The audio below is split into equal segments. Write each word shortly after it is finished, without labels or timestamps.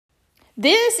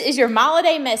This is your Mile a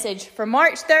Day message for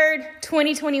March 3rd,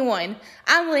 2021.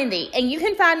 I'm Lindy, and you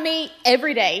can find me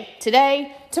every day,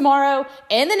 today, tomorrow,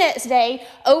 and the next day,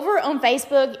 over on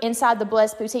Facebook inside the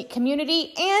Blessed Boutique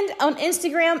community and on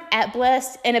Instagram at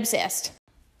Blessed and Obsessed.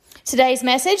 Today's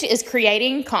message is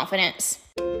creating confidence.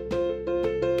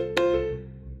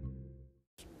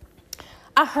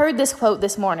 I heard this quote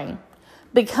this morning.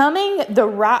 Becoming the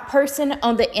right person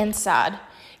on the inside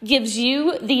gives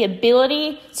you the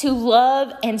ability to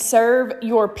love and serve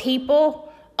your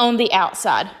people on the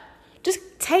outside. Just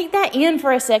take that in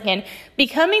for a second.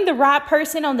 Becoming the right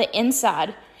person on the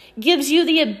inside gives you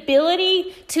the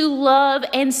ability to love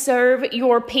and serve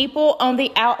your people on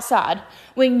the outside.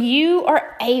 When you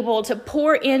are able to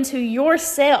pour into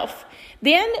yourself,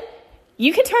 then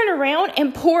you can turn around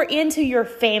and pour into your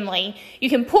family. You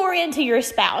can pour into your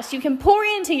spouse. You can pour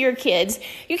into your kids.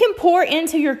 You can pour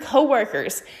into your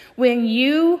coworkers when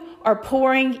you are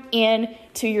pouring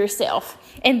into yourself.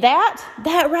 And that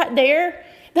right there,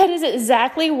 that is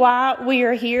exactly why we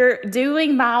are here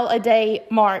doing Mile a Day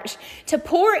March, to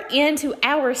pour into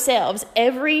ourselves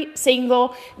every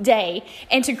single day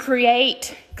and to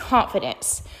create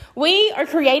confidence. We are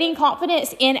creating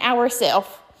confidence in ourselves.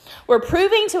 We're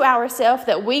proving to ourselves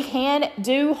that we can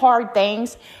do hard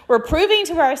things. We're proving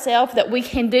to ourselves that we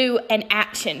can do an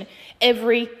action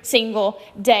every single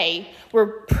day.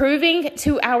 We're proving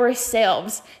to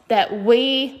ourselves that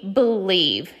we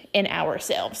believe in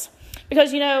ourselves.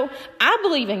 Because, I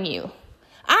believe in you.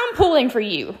 I'm pulling for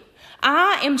you.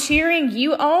 I am cheering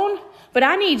you on, but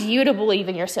I need you to believe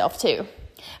in yourself too.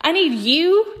 I need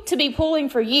you to be pulling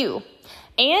for you.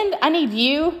 And I need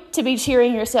you to be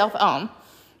cheering yourself on.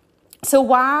 So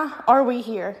why are we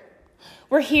here?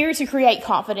 We're here to create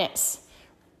confidence.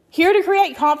 Here to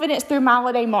create confidence through Mile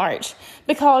a Day March.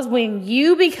 Because when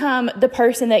you become the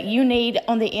person that you need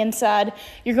on the inside,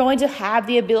 you're going to have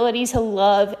the ability to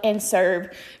love and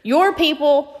serve your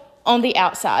people on the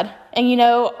outside. And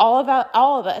all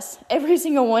of us, every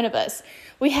single one of us,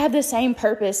 we have the same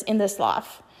purpose in this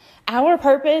life. Our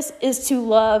purpose is to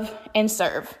love and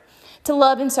serve. To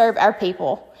love and serve our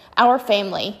people, our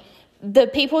family, the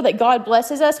people that God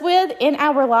blesses us with in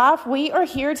our life. We are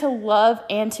here to love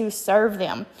and to serve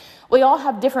them. We all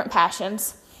have different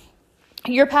passions.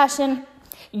 Your passion,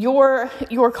 your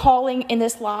calling in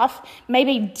this life may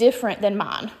be different than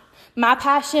mine. My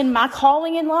passion, my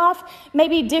calling in life may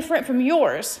be different from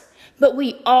yours, but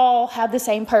we all have the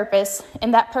same purpose,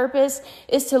 and that purpose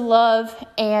is to love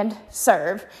and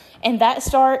serve. And that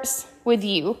starts with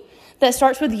you. That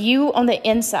starts with you on the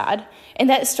inside, and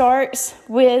that starts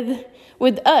with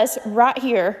us right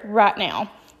here, right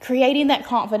now, creating that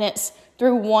confidence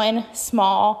through one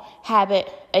small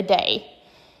habit a day.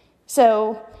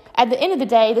 So at the end of the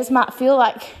day, this might feel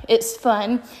like it's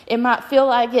fun. It might feel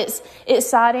like it's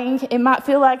exciting. It might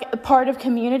feel like a part of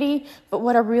community. But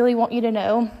what I really want you to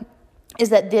know is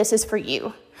that this is for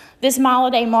you. This Mile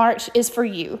a Day March is for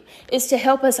you. It's to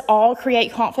help us all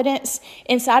create confidence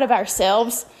inside of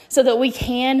ourselves so that we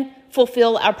can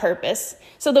fulfill our purpose,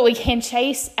 so that we can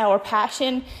chase our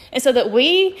passion, and so that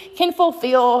we can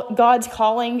fulfill God's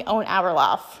calling on our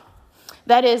life.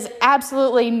 That is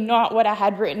absolutely not what I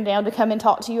had written down to come and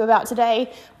talk to you about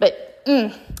today, but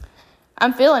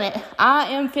I'm feeling it. I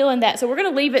am feeling that. So we're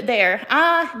going to leave it there.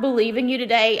 I believe in you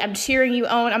today. I'm cheering you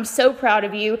on. I'm so proud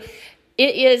of you.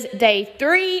 It is day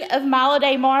 3 of Mile a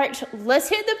Day March. Let's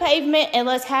hit the pavement and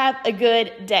let's have a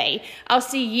good day. I'll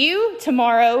see you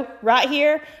tomorrow right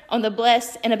here on the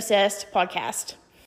Blessed and Obsessed podcast.